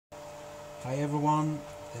Hi everyone,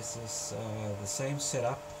 this is the same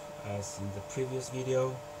setup as in the previous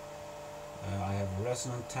video. I have a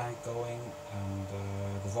resonant tank going, and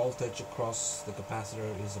the voltage across the capacitor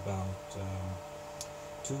is about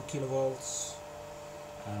 2 kilovolts,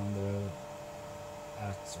 and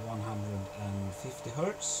at 150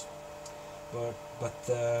 Hertz. But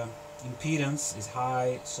the impedance is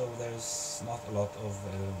high, so there's not a lot of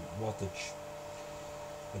wattage.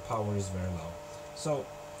 The power is very low. So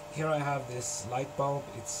here I have this light bulb.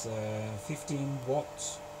 It's 15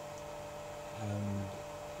 watt and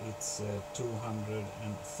it's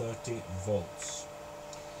 230 volts.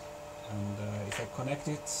 And if I connect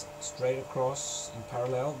it straight across in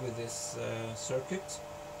parallel with this circuit,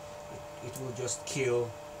 it will just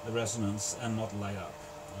kill the resonance and not light up.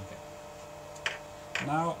 Okay.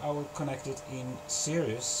 Now I will connect it in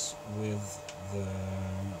series with the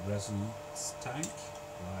resonance tank,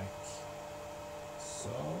 like so.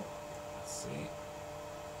 Let's see.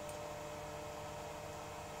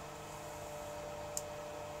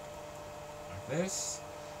 Like this,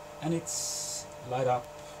 and it's light up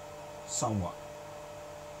somewhat.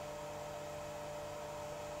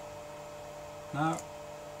 Now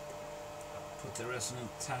put the resonant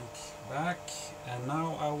tank back, and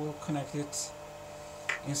now I will connect it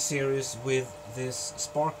in series with this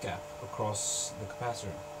spark gap across the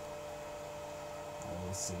capacitor. And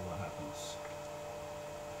we'll see what happens.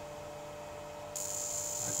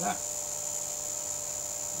 Like that.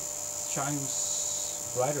 It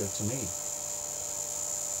shines brighter to me.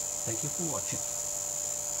 Thank you for watching.